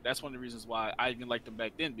RPG. That's one of the reasons why I even liked them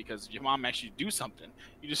back then, because if your mom actually do something,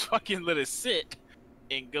 you just fucking let it sit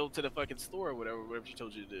and go to the fucking store or whatever she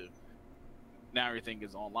told you to do. Now everything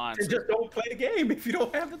is online. And just don't play the game if you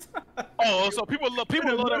don't have the time. Oh, so people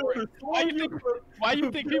load up. Why you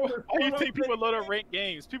think people load up ranked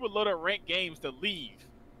games? People load up ranked games to leave.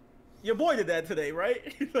 Your boy did that today,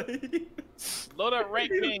 right? Load up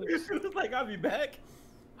ranked games. It's like, I'll be back.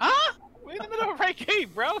 Huh? We're in the middle of a ranked game,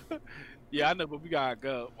 bro. Yeah, I know, but we gotta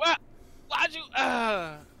go. What? Why'd you?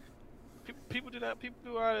 People do that. People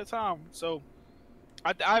do it all the time. So,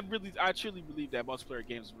 I truly believe that multiplayer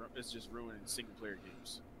games is just ruining single player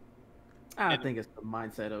games. I think it's the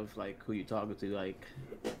mindset of like who you talking to. Like,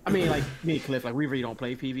 I mean, like me and Cliff, like we really don't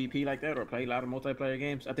play PvP like that or play a lot of multiplayer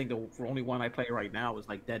games. I think the only one I play right now is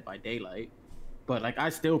like Dead by Daylight. But like I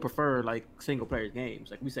still prefer like single player games.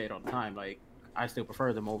 Like we say it all the time. Like I still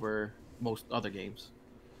prefer them over most other games.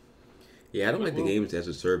 Yeah, I don't like the games as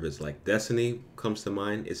a service. Like Destiny comes to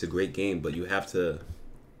mind. It's a great game, but you have to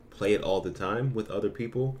play it all the time with other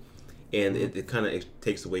people, and it kind of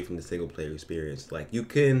takes away from the single player experience. Like you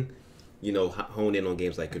can, hone in on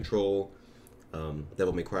games like Control,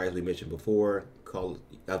 Devil May Cry, as we mentioned before. I was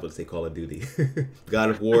about to say Call of Duty,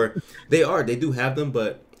 God of War. They do have them,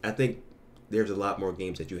 but I think there's a lot more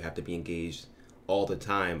games that you have to be engaged all the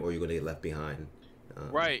time, or you're going to get left behind.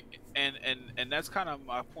 Right, and that's kind of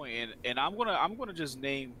my point, and I'm gonna just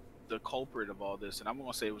name the culprit of all this, and I'm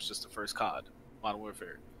gonna say it was just the first COD, Modern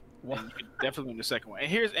Warfare. And you can definitely win the second one, and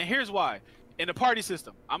here's why. In the party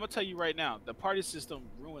system, I'm gonna tell you right now, the party system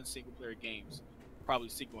ruins single player games, probably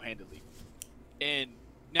single-handedly. And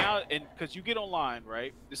now, because you get online,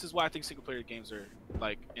 right? This is why I think single player games are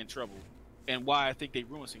like in trouble, and why I think they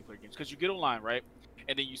ruin single player games. Because you get online, right?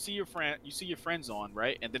 And then you see your friends on,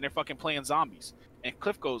 right? And then they're fucking playing zombies. And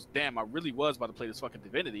Cliff goes, "Damn, I really was about to play this fucking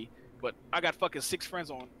Divinity, But I got fucking 6 friends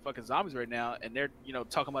on fucking zombies right now, and they're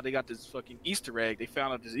talking about they got this fucking Easter egg. They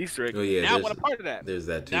found out this Easter egg. Oh yeah, now I want a part of that. There's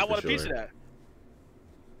that too. Now I for want a sure. piece of that.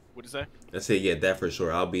 What'd you say? I say yeah, that for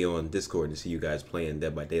sure. I'll be on Discord to see you guys playing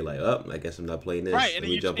Dead by Daylight. I guess I'm not playing this. Right, and Let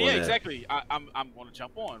me jump on yeah, that. exactly. I'm going to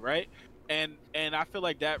jump on, right? And I feel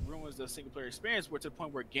like that ruins the single player experience. Where to the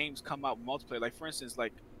point where games come out multiplayer. Like for instance,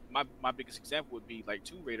 like my biggest example would be like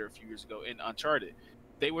Tomb Raider a few years ago in Uncharted.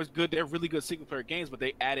 They was good. They're really good single player games, but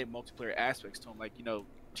they added multiplayer aspects to them, like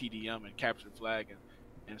TDM and capture the flag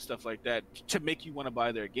and stuff like that, to make you want to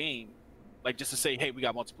buy their game, like just to say, hey, we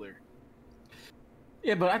got multiplayer.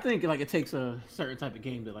 Yeah, but I think like it takes a certain type of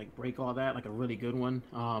game to like break all that, like a really good one.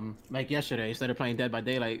 Like yesterday, instead of playing Dead by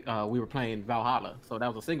Daylight, we were playing Valhalla. So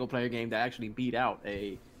that was a single player game that actually beat out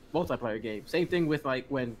a multiplayer game. Same thing with like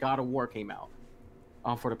when God of War came out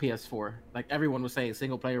for the PS4. Like everyone was saying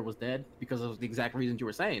single player was dead because of the exact reasons you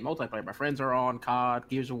were saying. Multiplayer, my friends are on COD,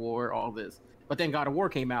 Gears of War, all this. But then God of War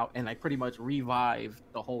came out and like pretty much revived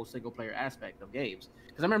the whole single player aspect of games.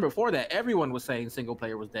 Because I remember before that, everyone was saying single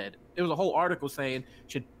player was dead. There was a whole article saying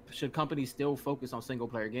should companies still focus on single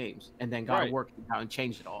player games? And then God of War came out and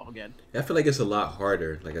changed it all again. I feel like it's a lot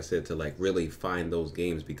harder, like I said, to like really find those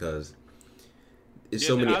games because there's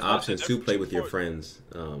so many options to play with your friends.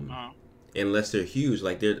 Unless they're huge,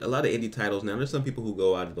 like there are a lot of indie titles now. There's some people who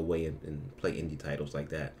go out of the way and play indie titles like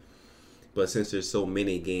that. But since there's so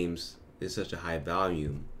many games, there's such a high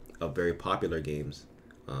volume of very popular games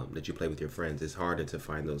that you play with your friends. It's harder to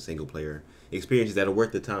find those single player experiences that are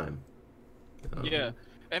worth the time. Yeah,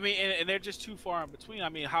 I mean, and they're just too far in between. I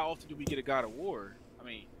mean, how often do we get a God of War? I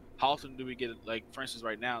mean, how often do we get, like, for instance,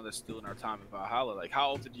 right now, that's still in our time in Valhalla, like,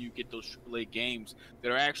 how often do you get those AAA games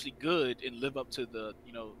that are actually good and live up to the,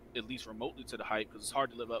 at least remotely to the hype? Because it's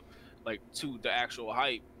hard to live up, like, to the actual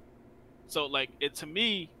hype. So, like, to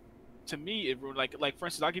me, it like for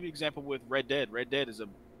instance, I'll give you an example with Red Dead. Red Dead is an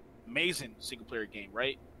amazing single player game,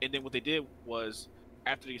 right? And then what they did was,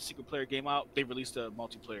 after the single player game out, they released a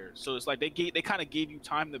multiplayer. So it's like they kind of gave you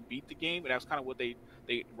time to beat the game, and that's kind of what they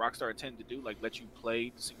Rockstar intended to do, like let you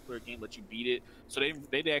play the single player game, let you beat it. So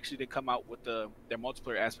they actually did come out with their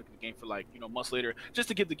multiplayer aspect of the game for like months later, just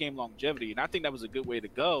to give the game longevity. And I think that was a good way to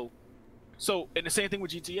go. So, and the same thing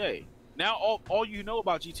with GTA. Now all you know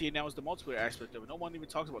about GTA now is the multiplayer aspect of it. No one even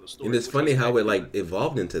talks about the story. And it's funny how it like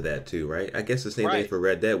evolved into that too, right? I guess the same thing for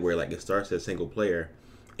Red Dead, where like it starts as single player.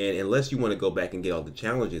 And unless you want to go back and get all the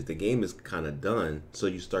challenges, the game is kind of done. So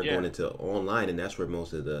you start going into online, and that's where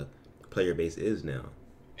most of the player base is now.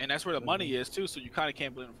 And that's where the money is too. So you kind of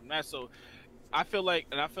can't blame them from that. So I feel like,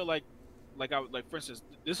 for instance,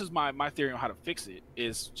 this is my theory on how to fix it: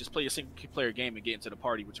 is just play a single player game and get into the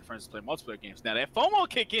party with your friends and play multiplayer games. Now that FOMO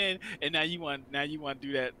kick in, and now you want to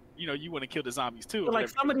do that. You want to kill the zombies too. So like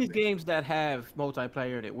some of these games that have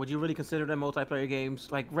multiplayer in it, would you really consider them multiplayer games?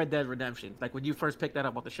 Like Red Dead Redemption. Like when you first picked that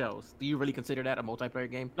up on the shelves, do you really consider that a multiplayer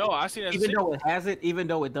game? No, I see that. Even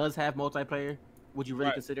though it does have multiplayer, would you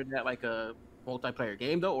really consider that like a multiplayer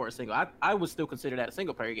game though, or a single? I would still consider that a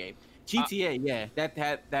single player game. GTA,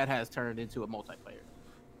 that has turned into a multiplayer.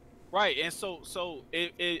 Right, and so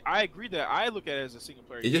I agree that I look at it as a single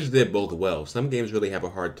player. It just did both well. Some games really have a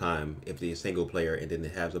hard time if they're single player and then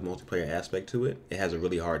it has a multiplayer aspect to it. It has a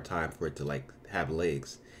really hard time for it to like have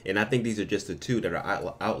legs. And I think these are just the two that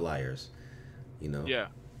are outliers. Yeah,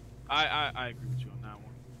 I agree with you on that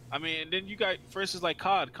one. I mean, and then you got, for instance, like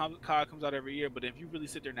COD. COD comes out every year, but if you really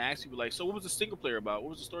sit there and ask people, like, so what was the single player about?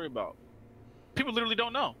 What was the story about? People literally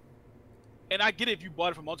don't know. And I get it if you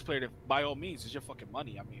bought it for multiplayer, then by all means, it's your fucking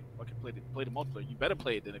money. I mean, fucking play the multiplayer. You better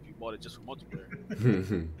play it than if you bought it just for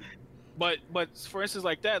multiplayer. but for instance,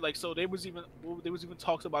 like that, like so there was even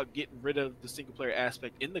talks about getting rid of the single player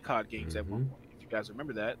aspect in the COD games at one point. If you guys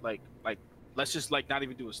remember that, like let's just like not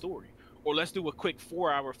even do a story, or let's do a quick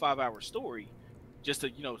 4-hour, 5-hour story, just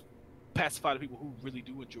to pacify the people who really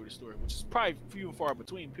do enjoy the story, which is probably few and far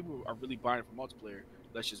between. People are really buying it for multiplayer.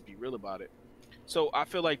 Let's just be real about it. So I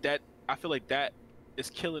feel like that is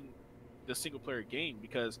killing the single player game,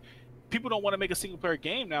 because people don't want to make a single player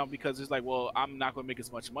game now because it's like, well, I'm not going to make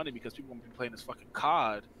as much money because people won't be playing this fucking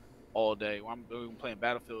COD all day, or I'm playing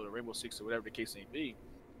Battlefield or Rainbow Six or whatever the case may be.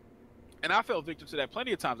 And I fell victim to that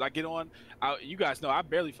plenty of times. I get on, you guys know I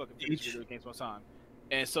barely fucking finish video games one time.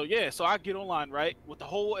 And so so I get online, right, with the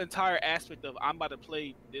whole entire aspect of I'm about to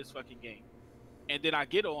play this fucking game. And then I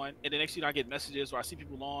get on, and the next thing I get messages, or I see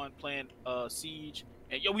people on playing Siege,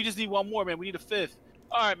 and we just need one more, man. We need a 5th.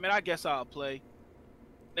 All right, man. I guess I'll play.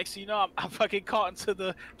 Next thing you know, I'm fucking caught into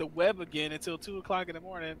the web again until 2 o'clock in the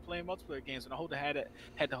morning playing multiplayer games, and I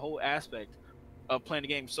had the whole aspect of playing the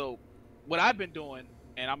game. So what I've been doing,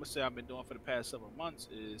 and I'm gonna say I've been doing for the past several months,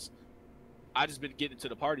 is I just been getting to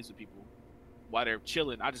the parties with people while they're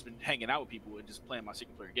chilling. I just been hanging out with people and just playing my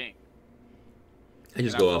single player game. I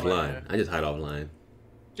just go offline. I just hide offline.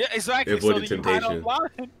 Yeah, exactly. Avoid so the then you hide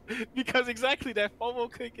temptation. offline because exactly that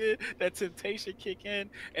FOMO kick in, that temptation kick in,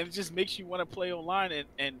 and it just makes you want to play online.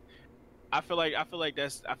 And I feel like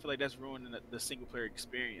that's ruining the single player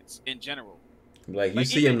experience in general. Like you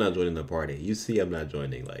see, I'm not joining the party. You see, I'm not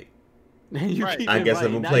joining. Like, You Right. keep I guess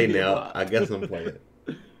I'm inviting, gonna now play you get now. blocked. I guess I'm playing.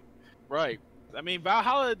 Right. I mean,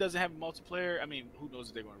 Valhalla doesn't have a multiplayer. I mean, who knows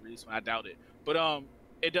if they're going to release one? I doubt it. But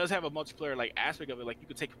it does have a multiplayer like aspect of it. Like you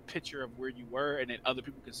could take a picture of where you were, and then other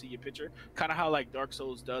people can see your picture. Kind of how like Dark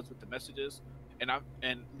Souls does with the messages.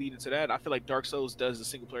 And leading to that, I feel like Dark Souls does the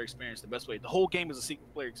single player experience the best way. The whole game is a single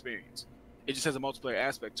player experience. It just has a multiplayer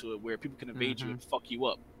aspect to it where people can invade you and fuck you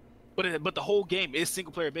up. But the whole game is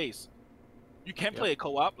single player based. You can play a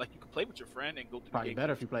co-op, like you can play with your friend and go through Probably the game.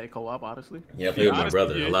 better if you play co-op, honestly. Yeah, I play with my honestly,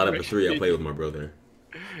 brother. yeah, A lot of you the three, I play with my brother.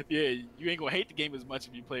 Yeah, you ain't gonna hate the game as much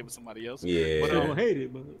if you play with somebody else. Yeah. But, I don't hate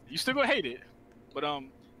it, but you still gonna hate it. But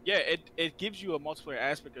yeah, it gives you a multiplayer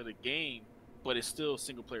aspect of the game, but it's still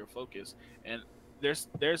single player focused. And there's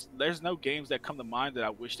no games that come to mind that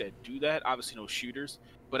I wish that do that. Obviously no shooters,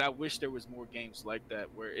 but I wish there was more games like that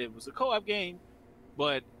where it was a co-op game,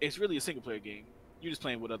 but it's really a single player game. You're just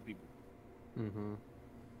playing with other people.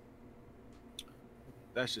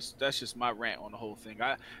 That's just my rant on the whole thing.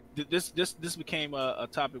 This became a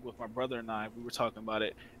topic with my brother and I. We were talking about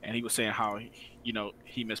it, and he was saying how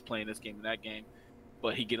he missed playing this game and that game,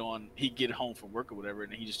 but he get home from work or whatever,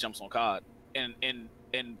 and he just jumps on COD.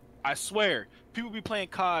 And I swear, people be playing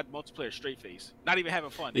COD multiplayer straight face, not even having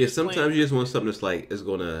fun. Yeah, sometimes you just want something that's like it's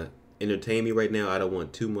gonna entertain me right now. I don't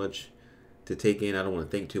want too much to take in. I don't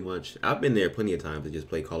want to think too much. I've been there plenty of times to just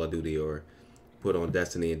play Call of Duty or put on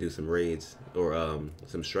Destiny and do some raids or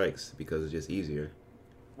some strikes because it's just easier.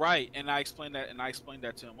 Right, and I explained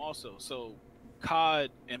that to him also. So COD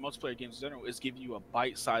and multiplayer games in general is giving you a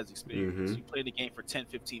bite-sized experience. You play the game for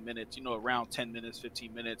 10-15 minutes, around 10 minutes,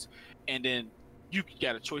 15 minutes, and then you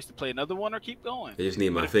got a choice to play another one or keep going. I just need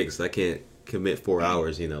my fix. I can't commit 4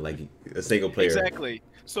 hours, like a single player. Exactly.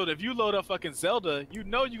 So if you load up fucking Zelda, you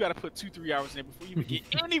got to put 2-3 hours in there before you even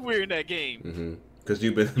get anywhere in that game. Because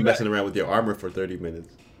you've been messing around with your armor for 30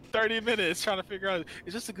 minutes. 30 minutes trying to figure out,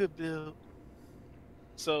 is this a good build?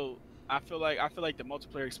 So I feel like the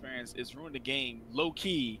multiplayer experience is ruining the game low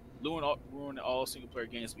key, ruining all single player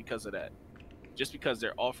games because of that. Just because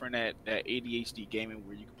they're offering that ADHD gaming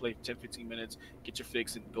where you can play for 10-15 minutes, get your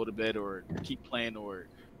fix, and go to bed, or keep playing, or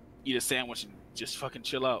eat a sandwich and just fucking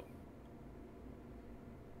chill out.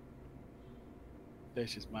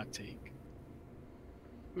 That's just my take.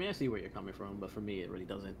 I mean, I see where you're coming from, but for me, it really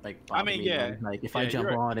doesn't like. I mean, me, yeah. man. Like if I jump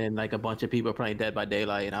on and like a bunch of people are playing Dead by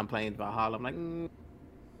Daylight and I'm playing Valhalla, I'm like,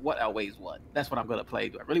 what outweighs what? That's what I'm gonna play.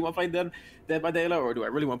 Do I really want to play Dead by Daylight, or do I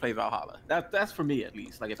really want to play Valhalla? That's for me at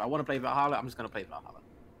least. Like if I want to play Valhalla, I'm just gonna play Valhalla.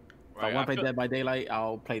 If I want to play Dead by Daylight,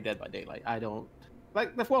 I'll play Dead by Daylight. I don't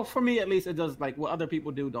like. Well, for me at least, it does. Like what other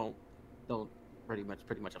people do don't pretty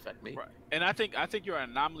much affect me. Right. And I think you're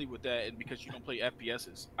an anomaly with that, and because you don't play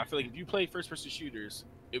FPSs. I feel like if you play first-person shooters,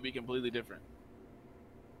 it'd be completely different.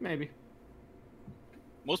 Maybe.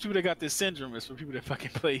 Most people that got this syndrome is for people that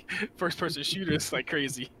fucking play first-person shooters like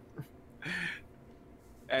crazy.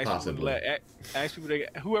 Possibly. Ask people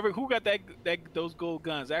who got those gold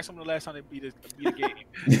guns. Ask them the last time they beat a game.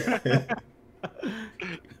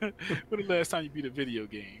 When the last time you beat a video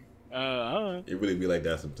game? It really be like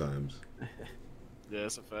that sometimes. Yeah,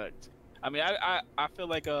 that's a fact. I mean, I feel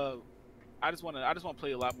like I just want to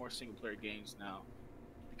play a lot more single player games now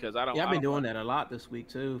because I don't. Yeah, I've been doing that a lot this week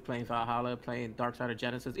too. Playing Valhalla, playing Darksider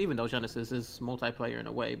Genesis. Even though Genesis is multiplayer in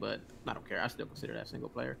a way, but I don't care. I still consider that single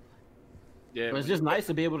player. Yeah, but it's just nice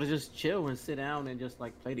to be able to just chill and sit down and just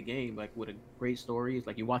like play the game like with a great story. It's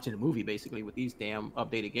like you're watching a movie basically with these damn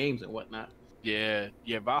updated games and whatnot. Yeah.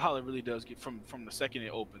 Valhalla really does get from the second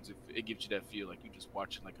it opens, it gives you that feel like you're just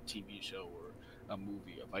watching like a TV show or a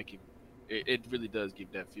movie, a Viking. It really does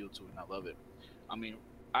give that feel to it, and I love it. I mean,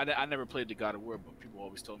 I never played the God of War, but people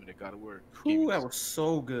always told me that God of War. Ooh, that was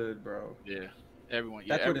so good, bro. Yeah, everyone.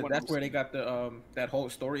 That's where they got the that whole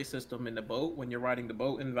story system in the boat when you're riding the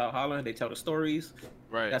boat in Valhalla. They tell the stories.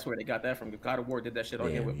 Right. That's where they got that from. God of War did that shit on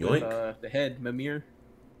here with Yoink. the head Mimir.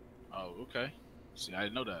 Oh, okay. See, I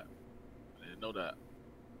didn't know that.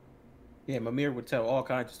 Yeah, Mimir would tell all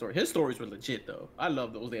kinds of stories. His stories were legit though. I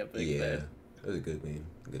love those damn things. Yeah, man. that was a good game.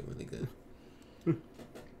 Really good.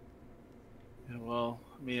 Yeah, well,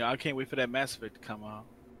 I mean, I can't wait for that Mass Effect to come out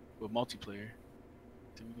with multiplayer.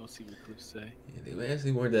 Then we're gonna see what clips say. Yeah, they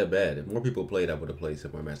actually weren't that bad. If more people played, I would have played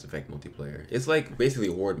some more Mass Effect multiplayer. It's like basically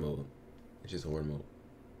horde mode. It's just horror mode.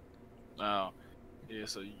 Oh, yeah.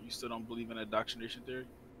 So you still don't believe in indoctrination theory?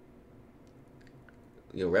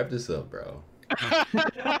 Yo, wrap this up, bro.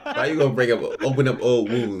 Why you gonna open up old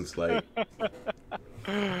wounds? Like,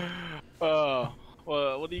 well,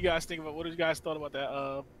 what do you guys think about? What did you guys thought about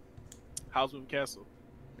that House Moving Castle?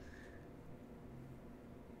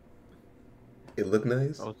 it looked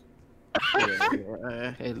nice. Oh,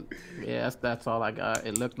 that's all I got.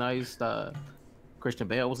 It looked nice. Christian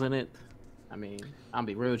Bale was in it. I mean, I'll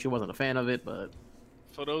be real, she wasn't a fan of it, but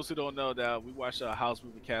For those who don't know, that we watched House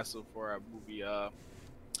Moving Castle for our movie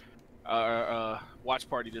our watch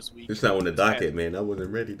party this week. It's not on the docket, man. I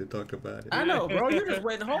wasn't ready to talk about it. I know, bro. You just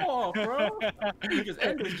went off, bro. You just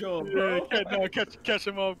ended his job, bro. Yeah, catch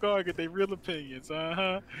them off guard, get their real opinions.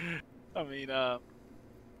 I mean, I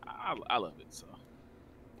love it. So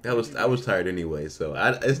I was tired anyway, so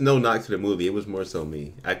it's no knock to the movie. It was more so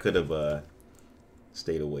me. I could have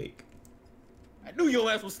stayed awake. I knew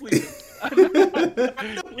your ass was sleeping.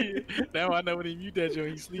 Now I know when he mute that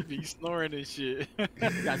joint, he's sleeping, he's snoring and shit. You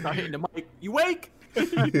gotta start hitting the mic. You wake?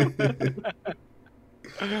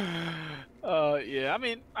 Yeah, I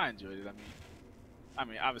mean, I enjoyed it. I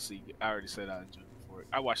mean, obviously, I already said I enjoyed it before.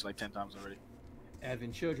 I watched it like 10 times already.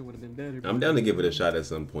 Having children would have been better. I'm down to give it a shot at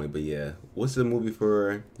some point, but yeah. What's the movie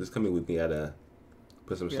for this coming week? We gotta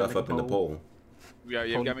put some stuff up in the poll. Yeah,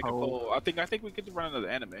 we gotta make a poll. I think we could run another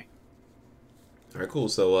anime. All right, cool.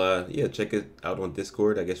 So yeah, check it out on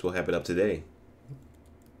Discord. I guess we'll have it up today.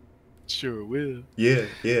 Sure will. Yeah.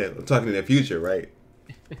 I'm talking in the future, right?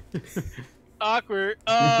 Awkward.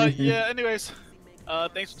 Yeah. Anyways,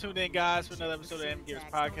 thanks for tuning in, guys, for another episode of Anime Gears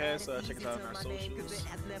Podcast. Check us out on our socials: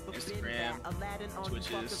 Instagram,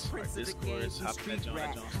 Twitches, our Discords. Hop in that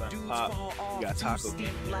joint, starting to pop. We got Taco Game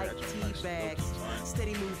here. I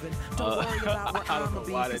don't know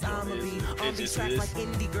why that joint is. It just is.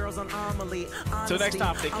 Till next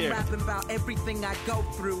time, take care. I'm rapping about everything I go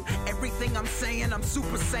through, everything I'm saying. I'm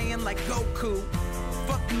Super Saiyan like Goku.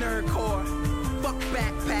 Fuck nerdcore, fuck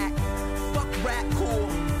backpack, fuck rap cool.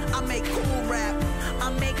 I make cool rap. I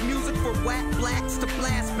make music for whack blacks to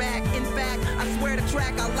blast back. In fact, I swear the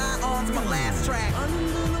track I lie on's my last track. Under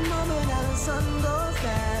the moment that the sun goes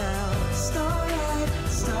down, starlight,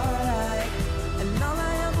 starlight.